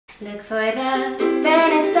Look for the bare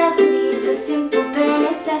necessities, the simple bare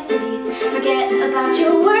necessities. Forget about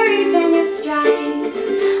your worries and your strife.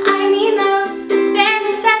 I mean those bare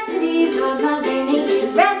necessities, or Mother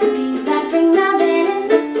Nature's recipes that bring the bare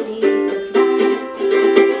necessities of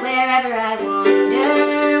life. Wherever I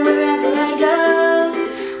wander, wherever I go,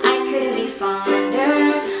 I couldn't be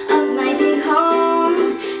fonder of my big home.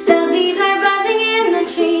 The bees are buzzing in the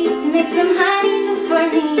trees to make some honey just for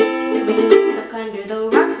me. Look under the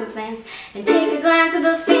rocks and plants and take a glance at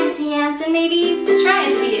the fancy ants and maybe try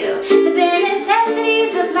and feel the bare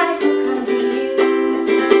necessities of life will come to you.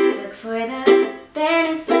 Look for the bare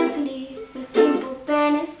necessities, the simple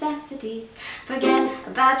bare necessities. Forget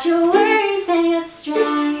about your worries and your strife.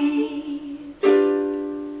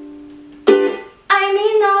 I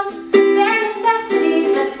mean those bare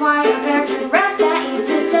necessities, that's why a bear can rest at ease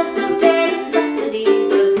with just the bare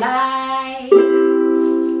necessities of life.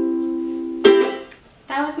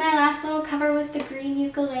 That was my last little cover with the green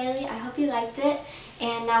ukulele. I hope you liked it.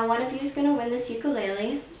 And now one of you is going to win this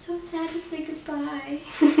ukulele. I'm so sad to say goodbye.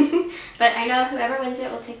 But I know whoever wins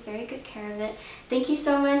it will take very good care of it. Thank you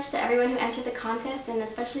so much to everyone who entered the contest, and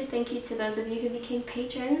especially thank you to those of you who became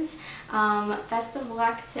patrons. Best of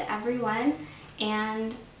luck to everyone,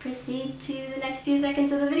 and proceed to the next few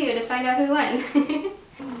seconds of the video to find out who won.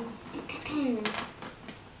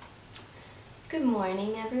 Good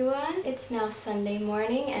morning, everyone. It's now Sunday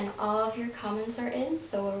morning and all of your comments are in,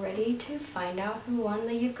 so we're ready to find out who won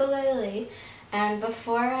the ukulele. And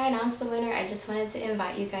before I announce the winner, I just wanted to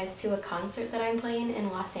invite you guys to a concert that I'm playing in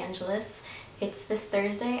Los Angeles. It's this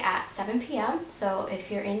Thursday at 7 p.m. So if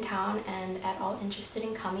you're in town and at all interested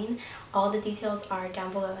in coming, all the details are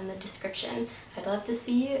down below in the description. I'd love to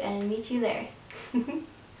see you and meet you there.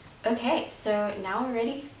 Okay, so now we're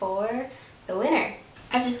ready for the winner.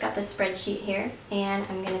 I've just got the spreadsheet here, and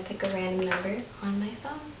I'm going to pick a random number on my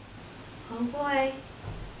phone. Oh boy.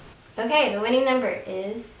 Okay, the winning number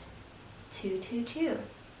is 222.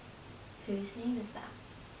 Whose name is that?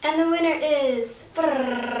 And the winner is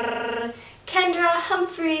Kendra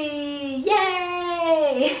Humphrey!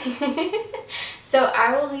 Yay! So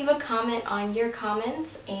I will leave a comment on your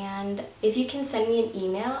comments, and if you can send me an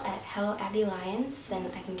email at hello@Lyons,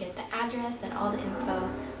 then I can get the address and all the info.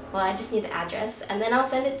 Well, I just need the address, and then I'll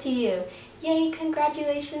send it to you. Yay,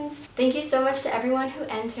 congratulations! Thank you so much to everyone who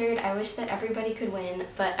entered. I wish that everybody could win,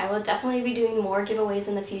 but I will definitely be doing more giveaways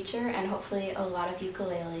in the future, and hopefully a lot of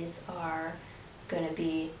ukuleles are gonna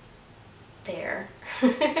be there.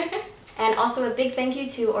 And also a big thank you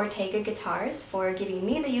to Ortega Guitars for giving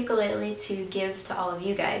me the ukulele to give to all of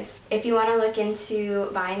you guys. If you want to look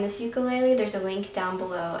into buying this ukulele, there's a link down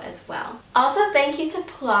below as well. Also, thank you to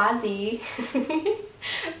Plazi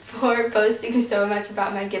for posting so much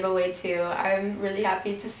about my giveaway too. I'm really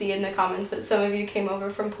happy to see in the comments that some of you came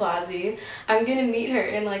over from Plazi. I'm gonna meet her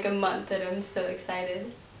in like a month and I'm so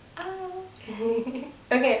excited. Oh.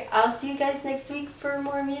 Okay, I'll see you guys next week for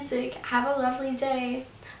more music. Have a lovely day.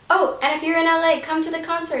 Oh, and if you're in LA, come to the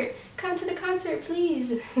concert. Come to the concert,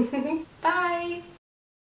 please. Bye.